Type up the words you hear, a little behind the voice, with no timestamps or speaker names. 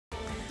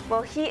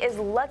Well, he is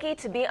lucky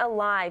to be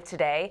alive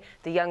today.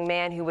 The young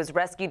man who was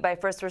rescued by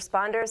first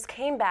responders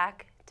came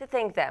back to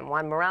thank them.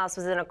 Juan Morales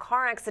was in a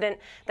car accident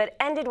that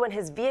ended when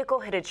his vehicle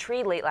hit a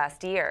tree late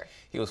last year.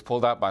 He was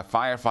pulled out by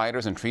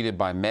firefighters and treated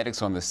by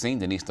medics on the scene.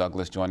 Denise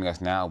Douglas joining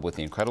us now with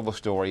the incredible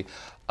story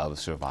of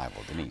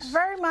survival. Denise.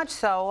 Very much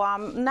so.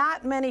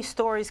 Not many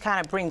stories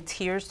kind of bring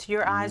tears to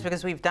your eyes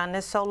because we've done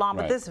this so long,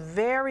 but this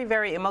very,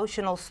 very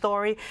emotional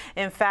story,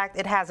 in fact,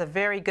 it has a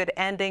very good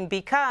ending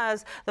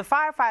because the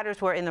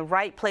firefighters were in the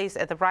right place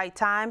at the right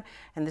time,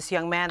 and this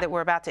young man that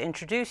we're about to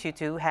introduce you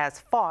to has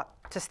fought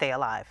to stay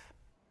alive.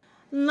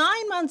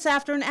 9 months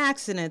after an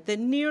accident that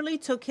nearly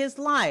took his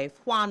life,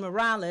 Juan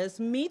Morales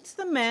meets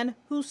the men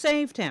who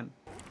saved him.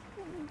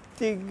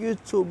 Thank you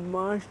so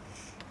much.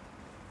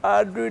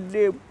 I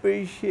really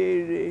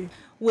appreciate it.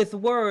 With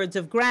words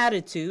of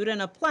gratitude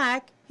and a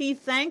plaque, he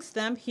thanks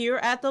them here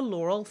at the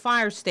Laurel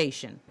fire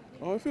station.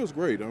 Oh, it feels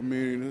great. I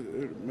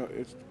mean,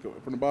 it's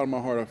from the bottom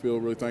of my heart, I feel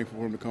really thankful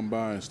for him to come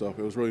by and stuff.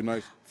 It was really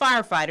nice.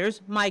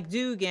 Firefighters Mike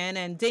Dugan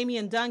and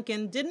Damian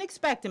Duncan didn't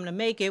expect him to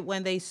make it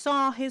when they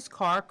saw his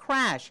car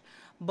crash.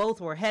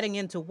 Both were heading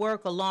into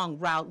work along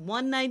Route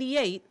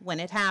 198 when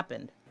it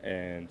happened.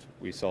 And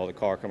we saw the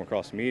car come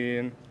across the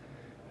median.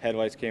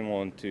 Headlights came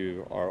on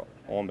to our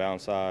onbound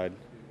side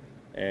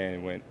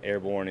and went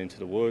airborne into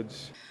the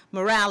woods.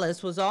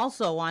 Morales was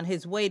also on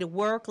his way to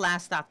work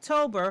last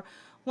October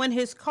when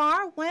his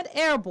car went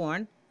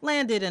airborne,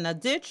 landed in a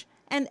ditch,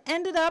 and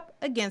ended up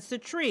against a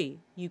tree.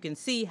 You can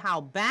see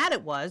how bad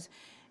it was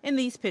in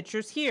these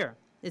pictures here.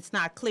 It's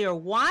not clear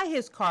why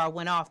his car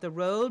went off the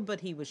road,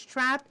 but he was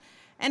trapped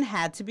and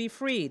had to be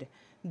freed.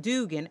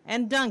 Dugan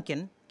and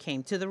Duncan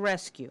came to the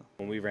rescue.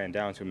 When we ran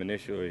down to him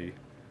initially,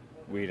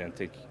 we didn't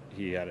think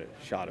he had a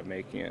shot at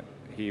making it.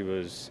 He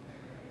was,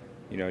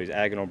 he's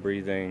agonal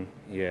breathing,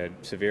 he had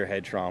severe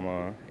head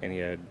trauma, and he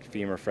had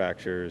femur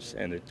fractures,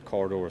 and the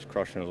car door was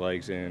crushing his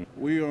legs in.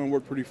 We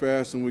worked pretty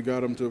fast, and we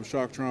got him to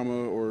shock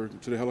trauma or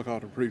to the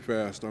helicopter pretty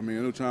fast. I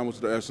mean, no time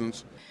was the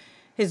essence.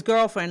 His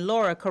girlfriend,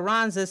 Laura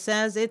Carranza,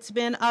 says it's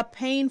been a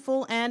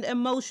painful and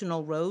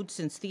emotional road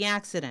since the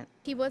accident.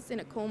 He was in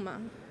a coma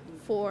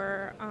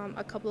for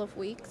a couple of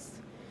weeks.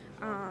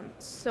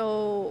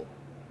 So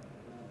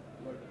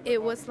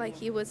it was like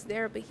he was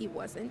there, but he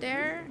wasn't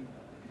there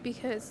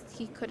because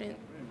he couldn't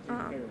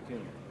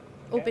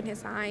open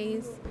his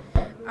eyes,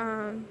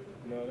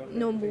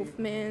 no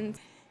movement.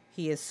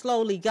 He has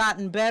slowly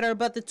gotten better,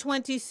 but the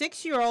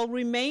 26-year-old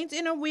remains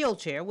in a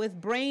wheelchair with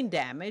brain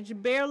damage,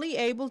 barely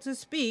able to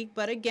speak,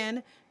 but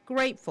again,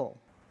 grateful.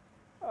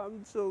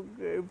 I'm so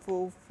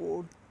grateful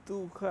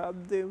to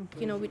have them.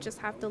 We just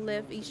have to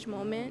live each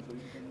moment,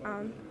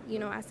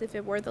 as if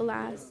it were the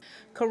last.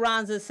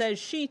 Carranza says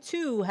she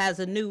too has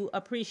a new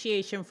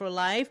appreciation for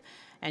life,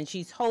 and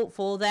she's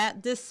hopeful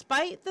that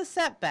despite the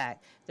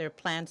setback, their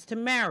plans to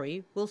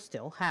marry will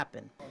still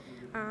happen.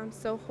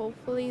 So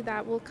hopefully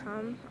that will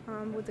come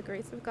with the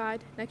grace of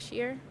God next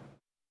year.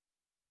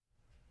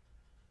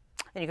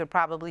 And you could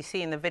probably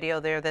see in the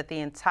video there that the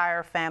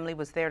entire family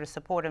was there to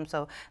support him.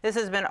 So this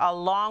has been a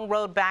long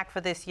road back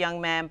for this young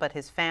man, but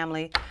his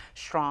family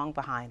strong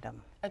behind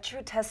him. A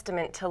true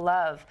testament to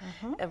love.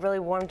 It really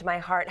warmed my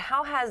heart.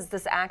 How has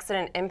this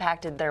accident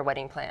impacted their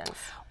wedding plans?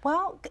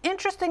 Well,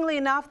 interestingly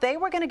enough, they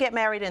were going to get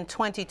married in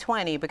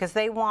 2020 because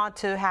they want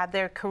to have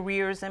their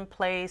careers in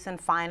place and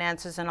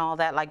finances and all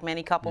that like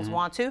many couples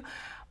want to.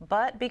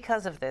 But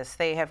because of this,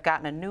 they have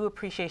gotten a new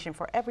appreciation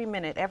for every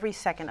minute, every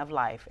second of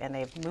life, and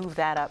they've moved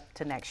that up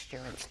to next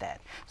year instead.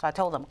 So I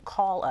told them,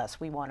 call us.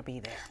 We want to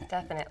be there.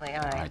 Definitely.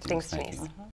 All right. Thanks, Denise.